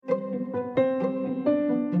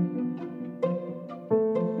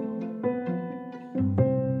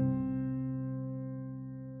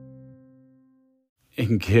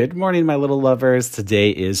Good morning, my little lovers. Today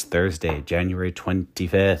is Thursday, January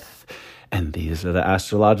 25th, and these are the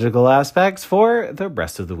astrological aspects for the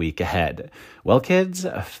rest of the week ahead. Well, kids,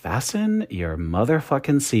 fasten your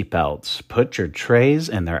motherfucking seatbelts, put your trays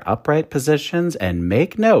in their upright positions, and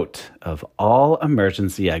make note of all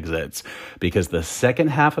emergency exits, because the second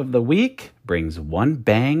half of the week brings one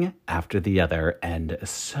bang after the other and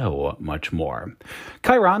so much more.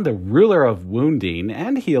 Chiron, the ruler of wounding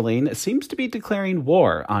and healing, seems to be declaring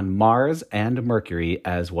war on Mars and Mercury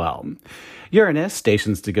as well. Uranus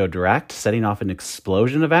stations to go direct, setting off an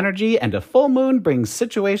explosion of energy, and a full moon brings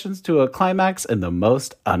situations to a climax in the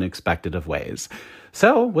most unexpected of ways.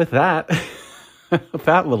 So, with that,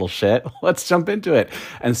 that little shit, let's jump into it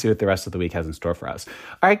and see what the rest of the week has in store for us.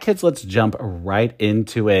 All right, kids, let's jump right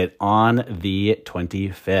into it. On the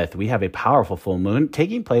 25th, we have a powerful full moon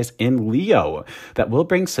taking place in Leo that will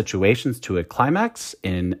bring situations to a climax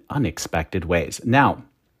in unexpected ways. Now,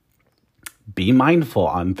 be mindful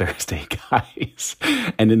on Thursday, guys,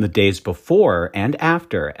 and in the days before and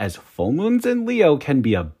after, as full moons in Leo can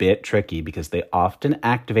be a bit tricky because they often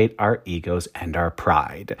activate our egos and our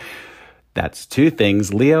pride. That's two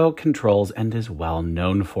things Leo controls and is well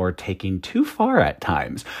known for taking too far at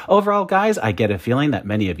times. Overall, guys, I get a feeling that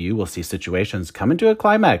many of you will see situations come into a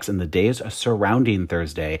climax in the days surrounding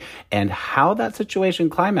Thursday, and how that situation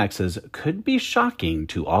climaxes could be shocking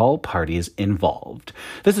to all parties involved.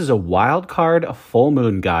 This is a wild card full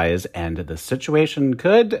moon, guys, and the situation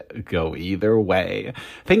could go either way.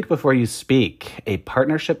 Think before you speak. A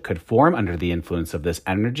partnership could form under the influence of this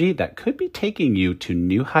energy that could be taking you to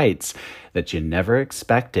new heights that you never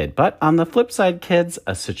expected. But on the flip side, kids,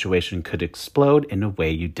 a situation could explode in a way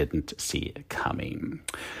you didn't see coming.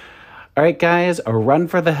 All right, guys, run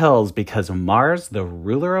for the hills, because Mars, the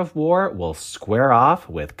ruler of war, will square off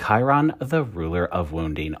with Chiron, the ruler of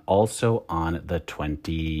wounding, also on the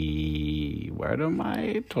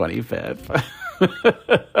 25th.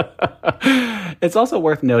 It's also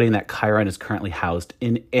worth noting that Chiron is currently housed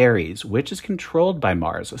in Aries, which is controlled by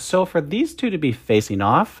Mars. So for these two to be facing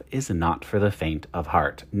off is not for the faint of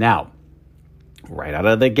heart. Now, right out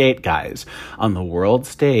of the gate, guys, on the world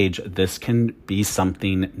stage, this can be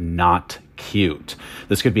something not cute.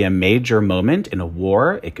 This could be a major moment in a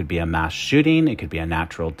war. It could be a mass shooting. It could be a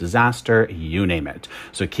natural disaster. You name it.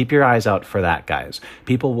 So keep your eyes out for that, guys.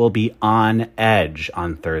 People will be on edge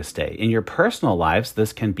on Thursday. In your personal lives,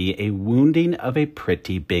 this can be a wounding of a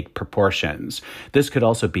pretty big proportions. This could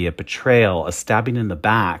also be a betrayal, a stabbing in the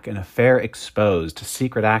back, an affair exposed,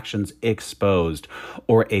 secret actions exposed,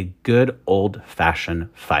 or a good old-fashioned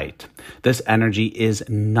fight. This energy is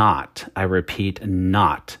not, I repeat,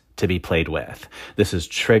 not to be played with. This is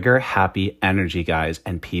trigger happy energy, guys,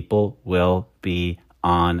 and people will be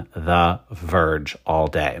on the verge all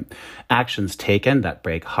day. Actions taken that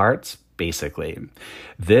break hearts, basically.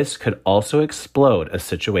 This could also explode a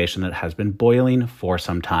situation that has been boiling for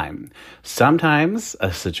some time. Sometimes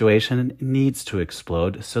a situation needs to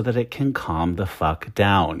explode so that it can calm the fuck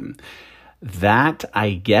down. That,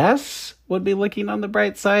 I guess, would be looking on the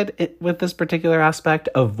bright side with this particular aspect.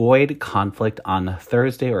 Avoid conflict on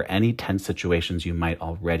Thursday or any tense situations you might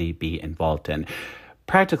already be involved in.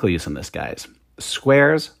 Practical use on this, guys.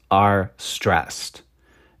 Squares are stressed.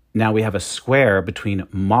 Now we have a square between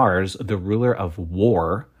Mars, the ruler of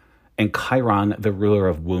war, and Chiron, the ruler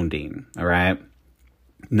of wounding, all right?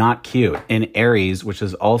 Not cute. In Aries, which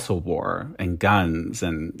is also war and guns,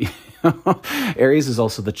 and Aries is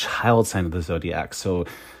also the child sign of the zodiac. So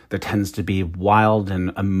there tends to be wild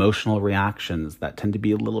and emotional reactions that tend to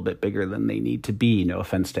be a little bit bigger than they need to be. No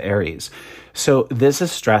offense to Aries. So this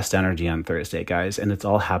is stressed energy on Thursday, guys, and it's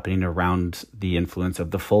all happening around the influence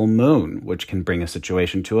of the full moon, which can bring a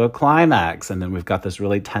situation to a climax. And then we've got this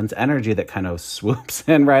really tense energy that kind of swoops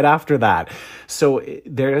in right after that. So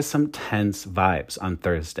there is some tense vibes on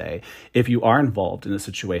Thursday. If you are involved in a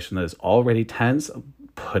situation that is already tense,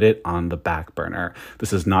 put it on the back burner.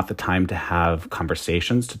 This is not the time to have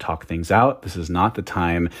conversations, to talk things out. This is not the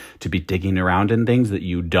time to be digging around in things that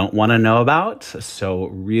you don't want to know about. So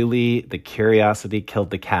really, the curiosity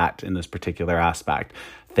killed the cat in this particular aspect.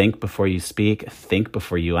 Think before you speak, think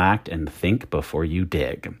before you act, and think before you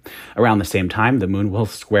dig. Around the same time, the moon will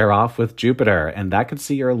square off with Jupiter, and that could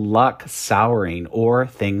see your luck souring or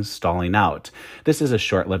things stalling out. This is a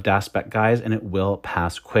short-lived aspect, guys, and it will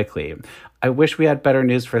pass quickly. I wish we had better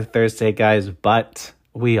news for Thursday, guys, but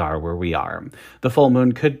we are where we are. The full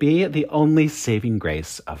moon could be the only saving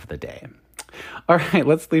grace of the day. All right,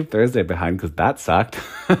 let's leave Thursday behind because that sucked.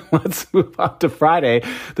 Let's move on to Friday,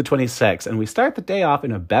 the 26th. And we start the day off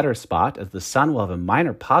in a better spot as the sun will have a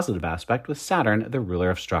minor positive aspect with Saturn, the ruler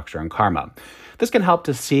of structure and karma. This can help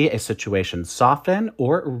to see a situation soften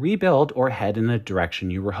or rebuild or head in the direction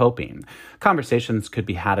you were hoping. Conversations could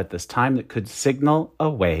be had at this time that could signal a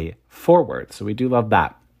way forward. So we do love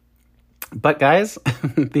that. But guys,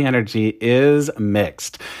 the energy is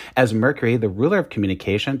mixed as Mercury, the ruler of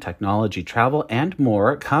communication, technology, travel, and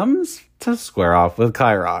more, comes to square off with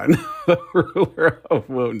Chiron, the ruler of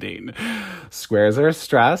wounding. Squares are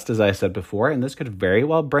stressed, as I said before, and this could very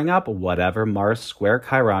well bring up whatever Mars square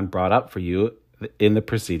Chiron brought up for you in the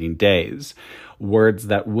preceding days. Words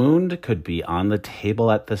that wound could be on the table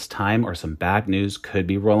at this time, or some bad news could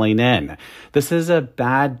be rolling in. This is a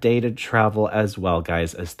bad day to travel as well,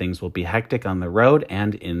 guys, as things will be hectic on the road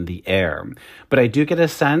and in the air. But I do get a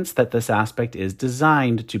sense that this aspect is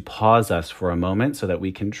designed to pause us for a moment so that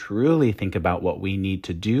we can truly think about what we need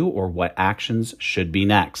to do or what actions should be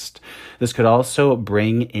next. This could also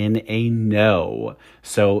bring in a no.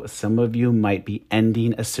 So some of you might be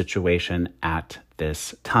ending a situation at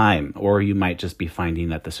this time, or you might just be finding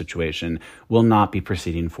that the situation will not be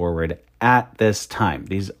proceeding forward at this time.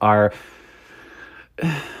 These are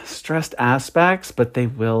stressed aspects, but they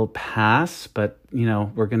will pass. But,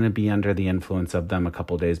 we're going to be under the influence of them a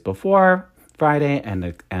couple days before Friday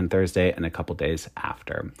and Thursday and a couple days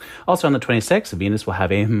after. Also on the 26th, Venus will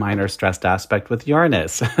have a minor stressed aspect with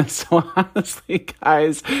Uranus. So honestly,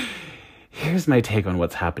 guys, here's my take on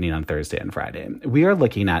what's happening on Thursday and Friday. We are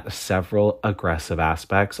looking at several aggressive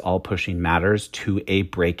aspects, all pushing matters to a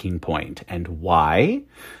breaking point. And why?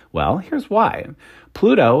 Well, here's why.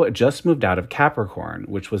 Pluto just moved out of Capricorn,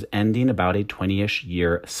 which was ending about a 20-ish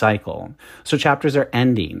year cycle. So chapters are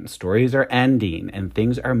ending, stories are ending, and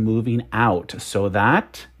things are moving out so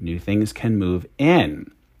that new things can move in.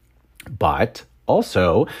 But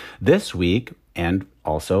also this week, and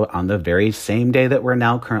also on the very same day that we're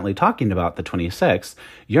now currently talking about, the 26th,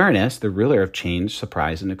 Uranus, the ruler of change,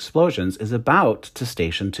 surprise, and explosions, is about to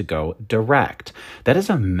station to go direct. That is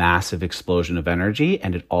a massive explosion of energy,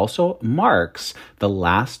 and it also marks the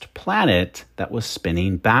last planet that was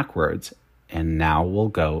spinning backwards and now will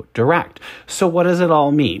go direct. So what does it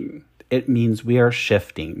all mean? It means we are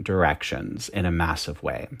shifting directions in a massive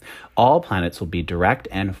way. All planets will be direct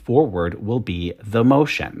and forward will be the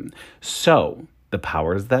motion. So the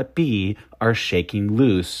powers that be are shaking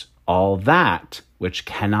loose all that which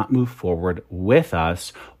cannot move forward with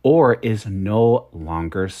us or is no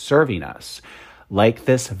longer serving us. Like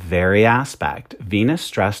this very aspect, Venus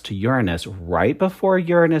stressed to Uranus right before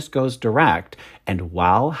Uranus goes direct, and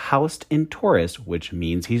while housed in Taurus, which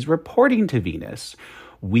means he's reporting to Venus,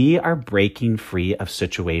 we are breaking free of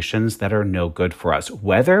situations that are no good for us,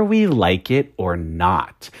 whether we like it or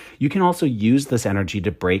not. You can also use this energy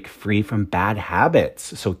to break free from bad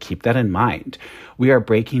habits, so keep that in mind. We are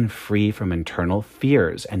breaking free from internal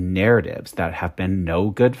fears and narratives that have been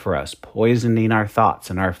no good for us, poisoning our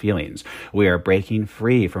thoughts and our feelings. We are breaking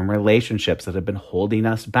free from relationships that have been holding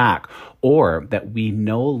us back or that we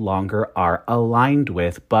no longer are aligned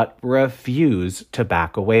with but refuse to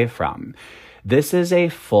back away from. This is a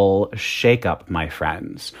full shakeup, my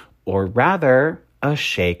friends, or rather a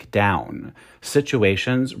shakedown.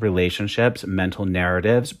 Situations, relationships, mental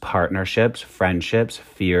narratives, partnerships, friendships,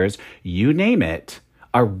 fears, you name it,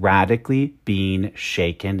 are radically being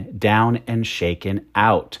shaken down and shaken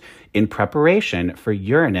out in preparation for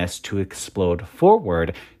Uranus to explode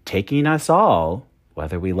forward, taking us all,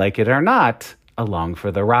 whether we like it or not, along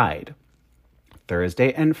for the ride.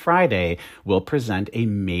 Thursday and Friday will present a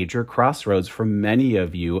major crossroads for many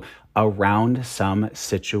of you around some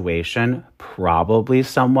situation, probably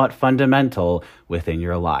somewhat fundamental within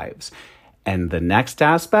your lives. And the next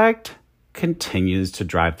aspect continues to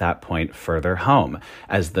drive that point further home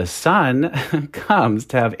as the sun comes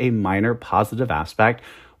to have a minor positive aspect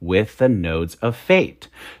with the nodes of fate.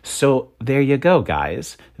 So there you go,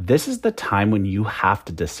 guys. This is the time when you have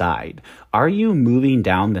to decide. Are you moving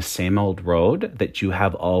down the same old road that you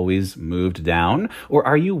have always moved down? Or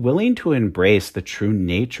are you willing to embrace the true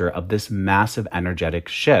nature of this massive energetic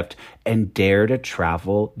shift and dare to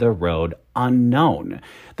travel the road unknown?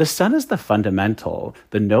 The sun is the fundamental.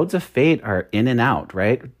 The nodes of fate are in and out,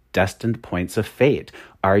 right? Destined points of fate.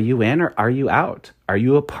 Are you in or are you out? Are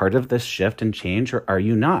you a part of this shift and change or are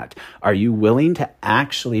you not? Are you willing to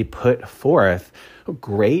actually put forth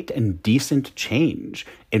great and decent change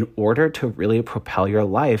in order to really propel your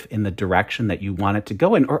life in the direction that you want it to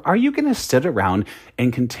go in? Or are you going to sit around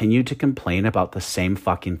and continue to complain about the same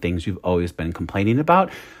fucking things you've always been complaining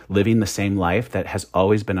about, living the same life that has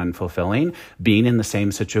always been unfulfilling, being in the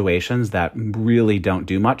same situations that really don't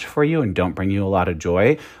do much for you and don't bring you a lot of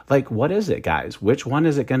joy? Like, what is it, guys? Which one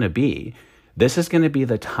is it going to be? This is going to be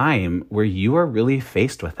the time where you are really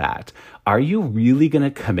faced with that. Are you really going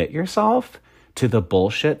to commit yourself to the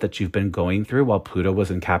bullshit that you've been going through while Pluto was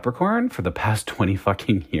in Capricorn for the past 20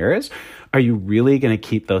 fucking years? Are you really going to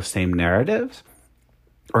keep those same narratives?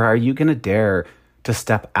 Or are you going to dare to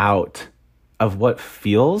step out of what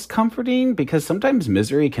feels comforting? Because sometimes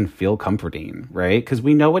misery can feel comforting, right? Because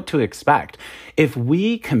we know what to expect. If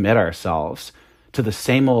we commit ourselves to the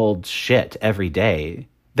same old shit every day,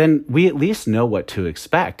 then we at least know what to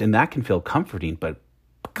expect. And that can feel comforting, but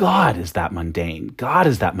God, is that mundane? God,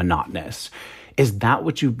 is that monotonous? Is that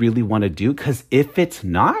what you really want to do? Because if it's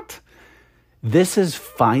not, this is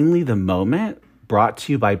finally the moment brought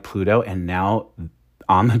to you by Pluto and now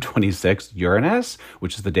on the 26th, Uranus,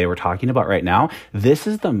 which is the day we're talking about right now. This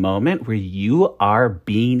is the moment where you are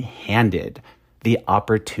being handed the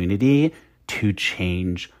opportunity to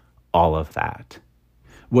change all of that.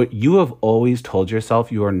 What you have always told yourself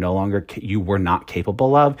you were not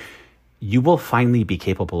capable of, you will finally be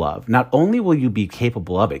capable of. Not only will you be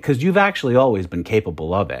capable of it, because you've actually always been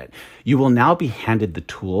capable of it, you will now be handed the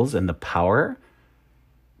tools and the power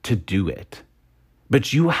to do it.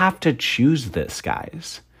 But you have to choose this,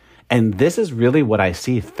 guys. And this is really what I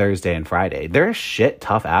see Thursday and Friday. They're shit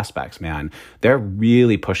tough aspects, man. They're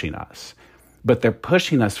really pushing us. But they're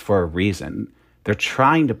pushing us for a reason. They're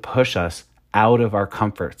trying to push us out of our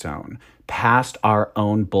comfort zone, past our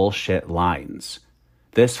own bullshit lines.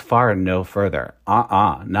 This far and no further.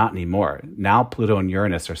 Not anymore. Now Pluto and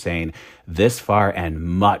Uranus are saying this far and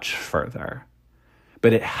much further.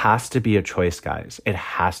 But it has to be a choice, guys. It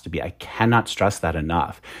has to be. I cannot stress that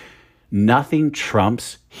enough. Nothing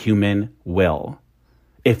trumps human will.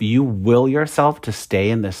 If you will yourself to stay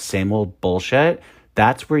in the same old bullshit,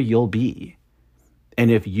 that's where you'll be.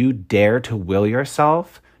 And if you dare to will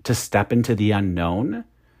yourself to step into the unknown,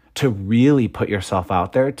 to really put yourself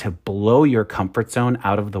out there, to blow your comfort zone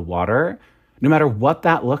out of the water, no matter what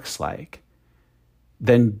that looks like,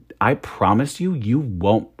 then I promise you, you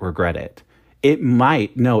won't regret it. It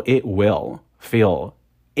will feel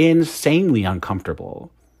insanely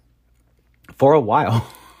uncomfortable for a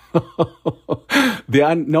while.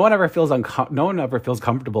 No one ever feels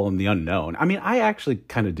comfortable in the unknown. I mean, I actually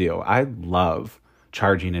kind of do. I love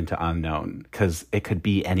charging into unknown because it could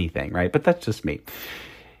be anything, right? But that's just me.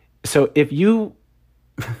 So if you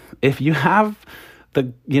have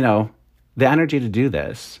the energy to do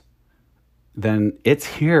this, then it's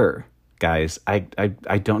here, guys. I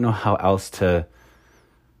don't know how else to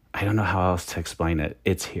explain it.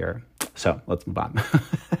 It's here. So let's move on.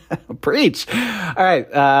 Preach. All right.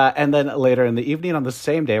 And then later in the evening on the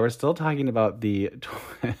same day, we're still talking about the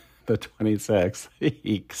 26th.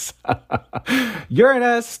 Eeks.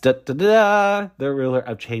 Uranus, the ruler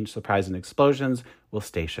of change, surprise, and explosions, will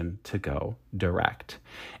station to go direct.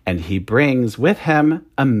 And he brings with him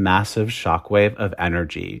a massive shockwave of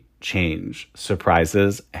energy, change,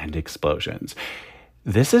 surprises, and explosions.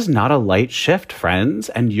 This is not a light shift, friends,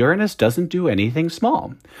 and Uranus doesn't do anything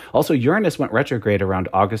small. Also, Uranus went retrograde around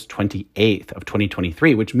August 28th of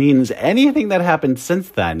 2023, which means anything that happened since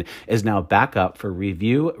then is now back up for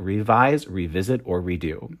review, revise, revisit, or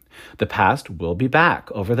redo. The past will be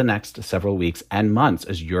back over the next several weeks and months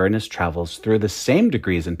as Uranus travels through the same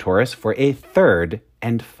degrees in Taurus for a third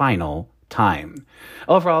and final time.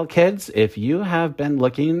 Overall, kids, if you have been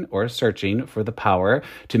looking or searching for the power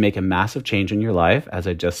to make a massive change in your life, as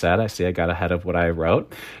I just said, I see I got ahead of what I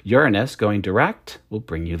wrote, Uranus going direct will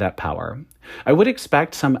bring you that power. I would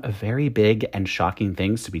expect some very big and shocking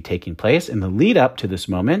things to be taking place in the lead up to this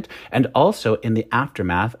moment and also in the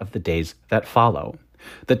aftermath of the days that follow.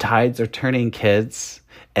 The tides are turning, kids.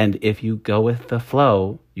 And if you go with the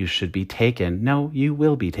flow, you should be taken. No, you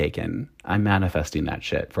will be taken. I'm manifesting that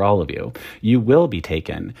shit for all of you. You will be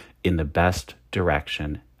taken in the best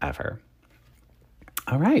direction ever.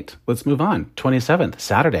 All right, let's move on. 27th,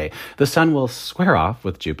 Saturday. The sun will square off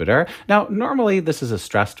with Jupiter. Now, normally this is a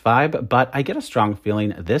stressed vibe, but I get a strong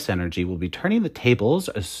feeling this energy will be turning the tables,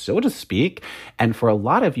 so to speak, and for a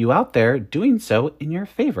lot of you out there, doing so in your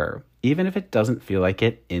favor. even if it doesn't feel like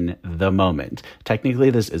it in the moment. Technically,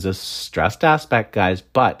 this is a stressed aspect, guys,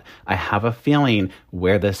 but I have a feeling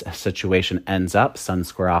where this situation ends up, Sun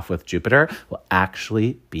square off with Jupiter, will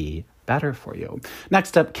actually be better for you.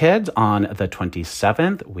 Next up, kids, on the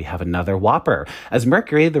 27th, we have another whopper, as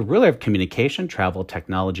Mercury, the ruler of communication, travel,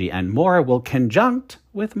 technology, and more, will conjunct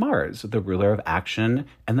with Mars, the ruler of action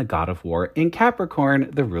and the god of war, in Capricorn,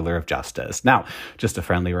 the ruler of justice. Now, just a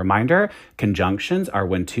friendly reminder, conjunctions are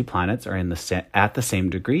when two planets are at the same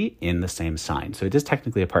degree in the same sign. So it is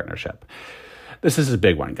technically a partnership. This is a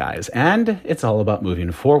big one, guys, and it's all about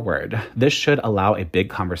moving forward. This should allow a big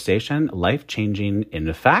conversation, life-changing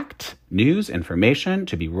in fact, news, information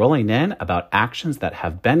to be rolling in about actions that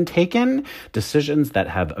have been taken, decisions that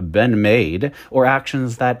have been made, or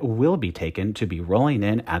actions that will be taken to be rolling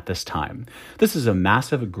in at this time. This is a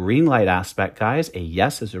massive green light aspect, guys. A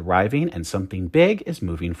yes is arriving and something big is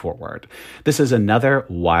moving forward. This is another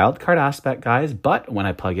wild card aspect, guys, but when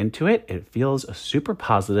I plug into it, it feels super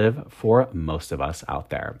positive for most of us out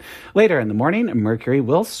there. Later in the morning, Mercury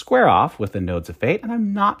will square off with the nodes of fate, and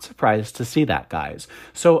I'm not surprised to see that, guys.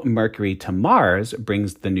 So Mercury to Mars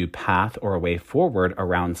brings the new path or a way forward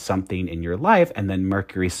around something in your life, and then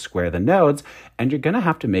Mercury square the nodes, and you're going to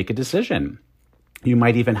have to make a decision. You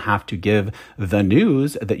might even have to give the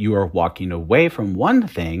news that you are walking away from one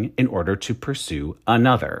thing in order to pursue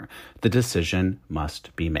another. The decision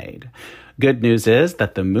must be made. Good news is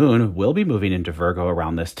that the moon will be moving into Virgo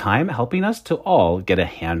around this time, helping us to all get a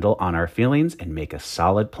handle on our feelings and make a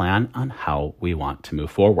solid plan on how we want to move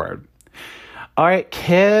forward. All right,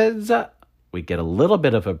 kids, we get a little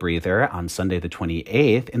bit of a breather on Sunday the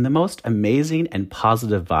 28th in the most amazing and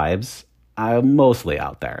positive vibes mostly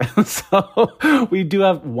out there. So we do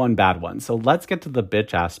have one bad one. So let's get to the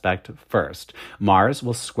bitch aspect first. Mars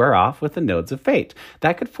will square off with the nodes of fate.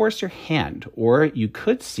 That could force your hand, or you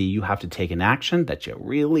could see you have to take an action that you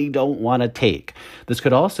really don't want to take. This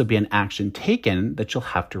could also be an action taken that you'll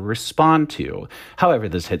have to respond to. However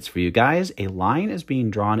this hits for you guys, a line is being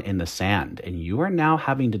drawn in the sand, and you are now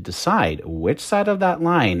having to decide which side of that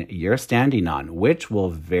line you're standing on, which will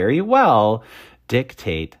very well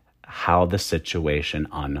dictate how the situation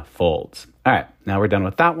unfolds. All right, now we're done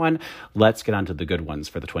with that one. Let's get on to the good ones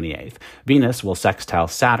for the 28th. Venus will sextile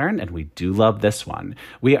Saturn, and we do love this one.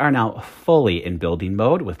 We are now fully in building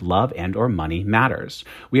mode with love and or money matters.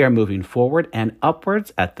 We are moving forward and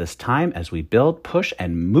upwards at this time as we build, push,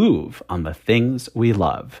 and move on the things we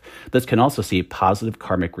love. This can also see positive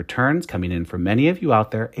karmic returns coming in for many of you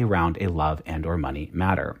out there around a love and or money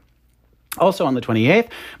matter. Also on the 28th,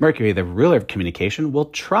 Mercury, the ruler of communication, will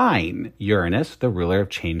trine Uranus, the ruler of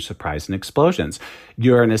change, surprise, and explosions.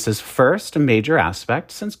 Uranus's first major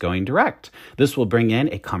aspect since going direct. This will bring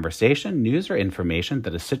in a conversation, news, or information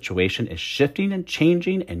that a situation is shifting and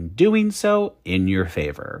changing and doing so in your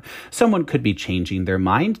favor. Someone could be changing their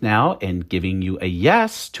mind now and giving you a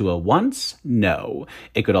yes to a once no.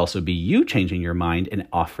 It could also be you changing your mind and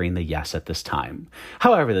offering the yes at this time.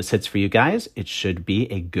 However this hits for you guys, it should be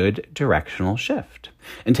a good directional shift.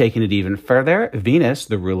 And taking it even further, Venus,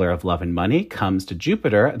 the ruler of love and money, comes to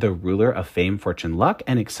Jupiter, the ruler of fame, fortune, luck,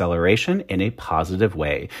 and acceleration in a positive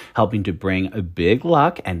way, helping to bring a big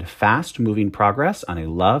luck and fast-moving progress on a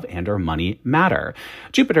love and or money matter.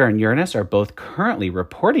 Jupiter and Uranus are both currently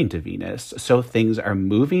reporting to Venus, so things are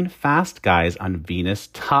moving fast, guys, on Venus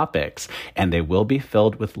topics, and they will be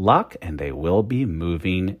filled with luck, and they will be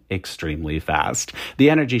moving extremely fast. The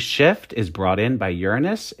energy shift is brought in by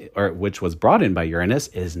Uranus, or which was brought in by Uranus,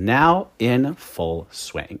 is now in full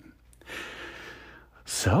swing.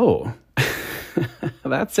 So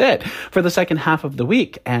that's it for the second half of the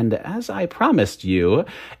week. And as I promised you,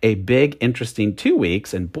 a big, interesting 2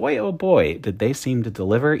 weeks, and boy, oh boy, did they seem to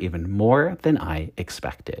deliver even more than I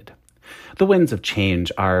expected. The winds of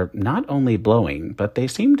change are not only blowing, but they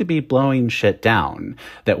seem to be blowing shit down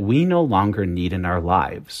that we no longer need in our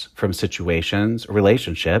lives, from situations,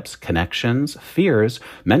 relationships, connections, fears,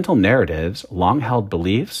 mental narratives, long-held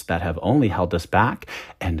beliefs that have only held us back,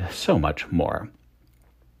 and so much more.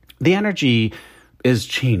 The energy is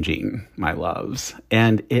changing, my loves,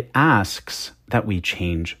 and it asks that we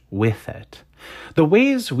change with it. The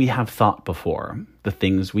ways we have thought before, the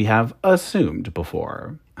things we have assumed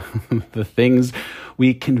before, the things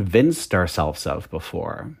we convinced ourselves of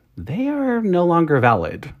before, they are no longer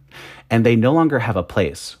valid, and they no longer have a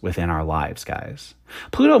place within our lives, guys.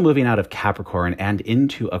 Pluto moving out of Capricorn and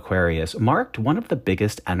into Aquarius marked one of the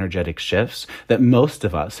biggest energetic shifts that most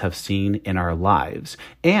of us have seen in our lives.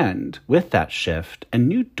 And with that shift, a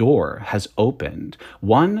new door has opened,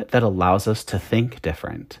 one that allows us to think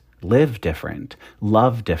different, live different,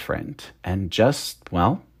 love different, and just,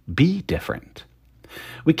 well, Be different.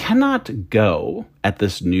 We cannot go at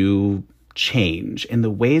this new change in the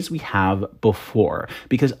ways we have before,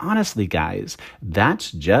 because honestly, guys,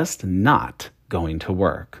 that's just not going to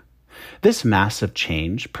work. This massive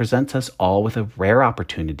change presents us all with a rare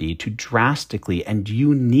opportunity to drastically and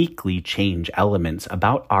uniquely change elements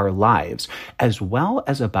about our lives, as well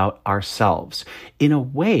as about ourselves, in a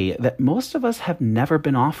way that most of us have never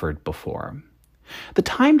been offered before. The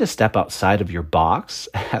time to step outside of your box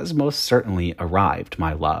has most certainly arrived,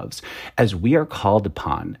 my loves, as we are called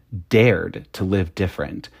upon, dared to live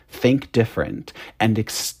different, think different, and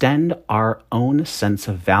extend our own sense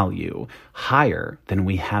of value higher than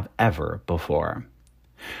we have ever before.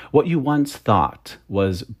 What you once thought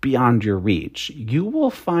was beyond your reach, you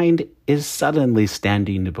will find is suddenly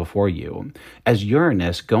standing before you, as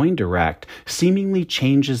Uranus going direct seemingly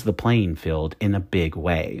changes the playing field in a big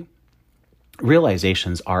way.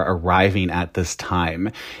 Realizations are arriving at this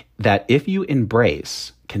time that if you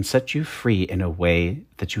embrace, can set you free in a way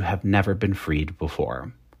that you have never been freed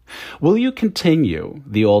before. Will you continue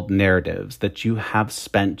the old narratives that you have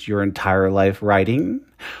spent your entire life writing?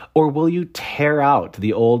 Or will you tear out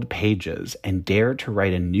the old pages and dare to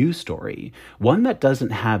write a new story, one that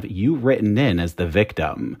doesn't have you written in as the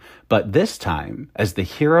victim, but this time as the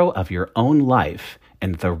hero of your own life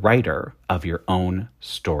and the writer of your own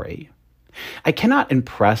story? I cannot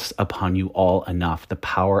impress upon you all enough the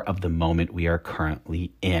power of the moment we are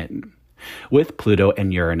currently in. With Pluto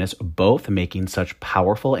and Uranus both making such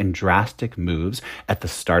powerful and drastic moves at the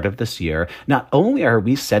start of this year, not only are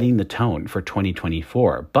we setting the tone for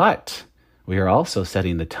 2024, but we are also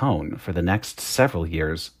setting the tone for the next several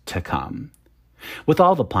years to come. With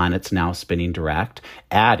all the planets now spinning direct,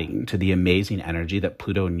 adding to the amazing energy that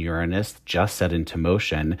Pluto and Uranus just set into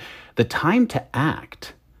motion, the time to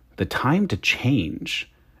act, the time to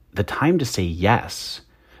change, the time to say yes,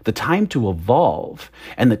 the time to evolve,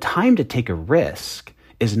 and the time to take a risk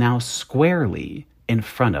is now squarely in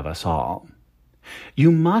front of us all.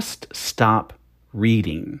 You must stop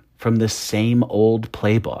reading from the same old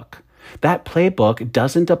playbook. That playbook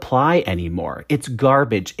doesn't apply anymore. It's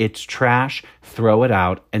garbage. It's trash. Throw it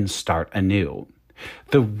out and start anew.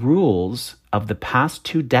 The rules of the past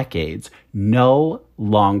 2 decades no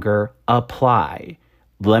longer apply.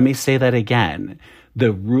 Let me say that again.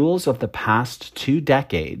 The rules of the past 2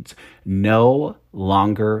 decades no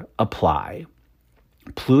longer apply.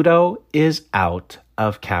 Pluto is out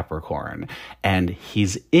of Capricorn and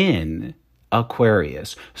he's in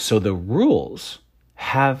Aquarius. So the rules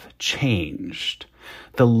have changed.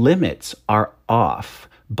 The limits are off.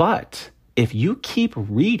 But if you keep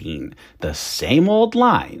reading the same old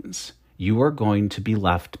lines, you are going to be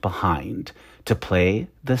left behind to play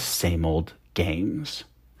the same old games.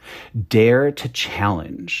 Dare to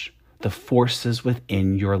challenge the forces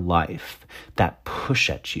within your life that push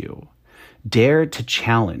at you. Dare to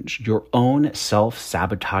challenge your own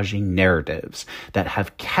self-sabotaging narratives that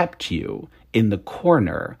have kept you in the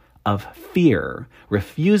corner of fear,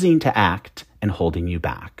 refusing to act and holding you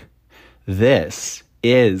back. This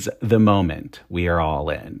is the moment we are all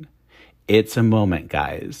in. It's a moment,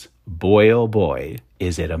 guys. Boy, oh boy,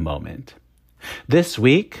 is it a moment. This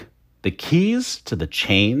week, the keys to the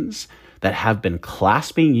chains that have been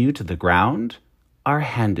clasping you to the ground are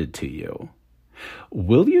handed to you.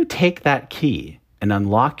 Will you take that key and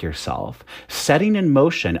unlock yourself, setting in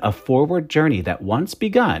motion a forward journey that once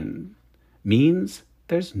begun means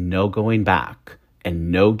there's no going back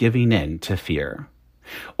and no giving in to fear?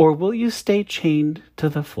 Or will you stay chained to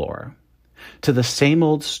the floor, to the same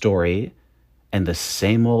old story and the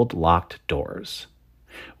same old locked doors?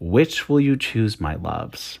 Which will you choose, my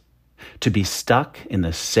loves? To be stuck in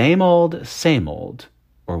the same old,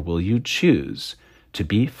 or will you choose to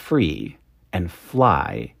be free and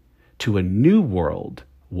fly to a new world,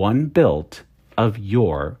 one built of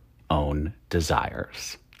your own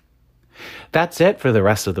desires? That's it for the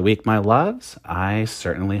rest of the week, my loves. I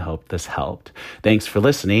certainly hope this helped. Thanks for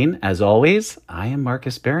listening. As always, I am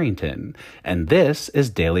Marcus Barrington, and this is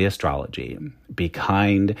Daily Astrology. Be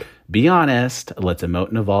kind, be honest, let's emote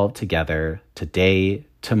and evolve together today,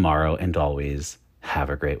 tomorrow, and always.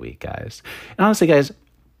 Have a great week, guys. And honestly, guys,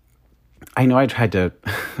 I know I tried to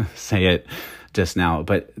say it just now,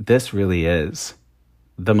 but this really is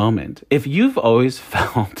the moment. If you've always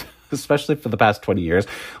felt, especially for the past 20 years,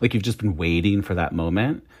 like you've just been waiting for that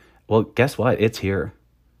moment, well, guess what? It's here.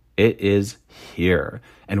 It is here.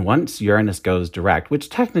 And once Uranus goes direct, which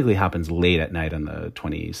technically happens late at night on the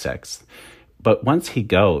 26th, but once he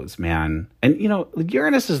goes, man, and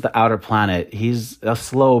Uranus is the outer planet. He's a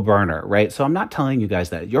slow burner, right? So I'm not telling you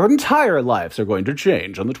guys that your entire lives are going to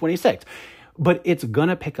change on the 26th. but it's going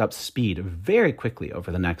to pick up speed very quickly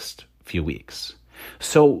over the next few weeks.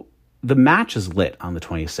 So the match is lit on the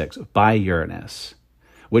 26th by Uranus,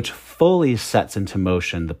 which fully sets into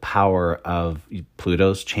motion the power of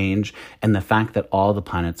Pluto's change and the fact that all the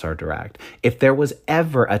planets are direct. If there was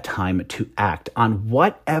ever a time to act on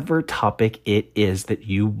whatever topic it is that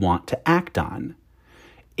you want to act on,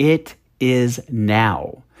 it is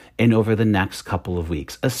now. And over the next couple of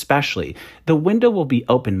weeks, especially, the window will be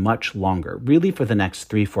open much longer. Really, for the next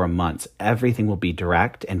 3-4 months, everything will be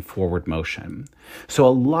direct and forward motion. So a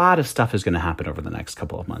lot of stuff is going to happen over the next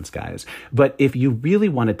couple of months, guys. But if you really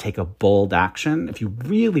want to take a bold action, if you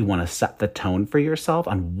really want to set the tone for yourself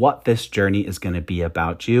on what this journey is going to be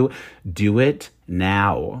about you, do it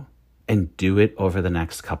now. And do it over the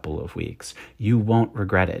next couple of weeks. You won't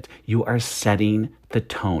regret it. You are setting the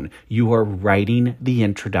tone. You are writing the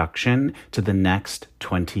introduction to the next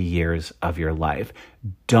 20 years of your life.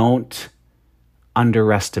 Don't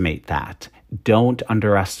underestimate that. Don't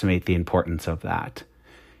underestimate the importance of that.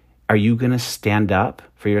 Are you going to stand up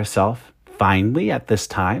for yourself finally at this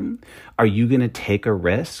time? Are you going to take a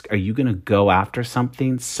risk? Are you going to go after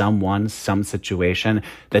something, someone, some situation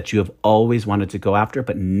that you have always wanted to go after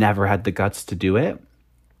but never had the guts to do it?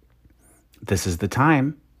 This is the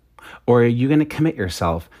time. Or are you going to commit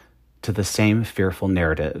yourself to the same fearful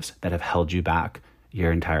narratives that have held you back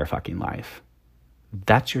your entire fucking life?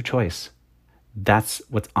 That's your choice. That's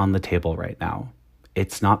what's on the table right now.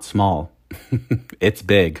 It's not small. It's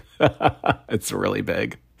big. It's really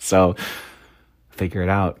big. So figure it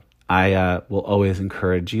out. I will always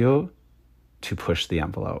encourage you to push the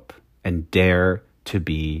envelope and dare to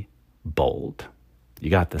be bold. You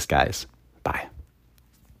got this, guys. Bye.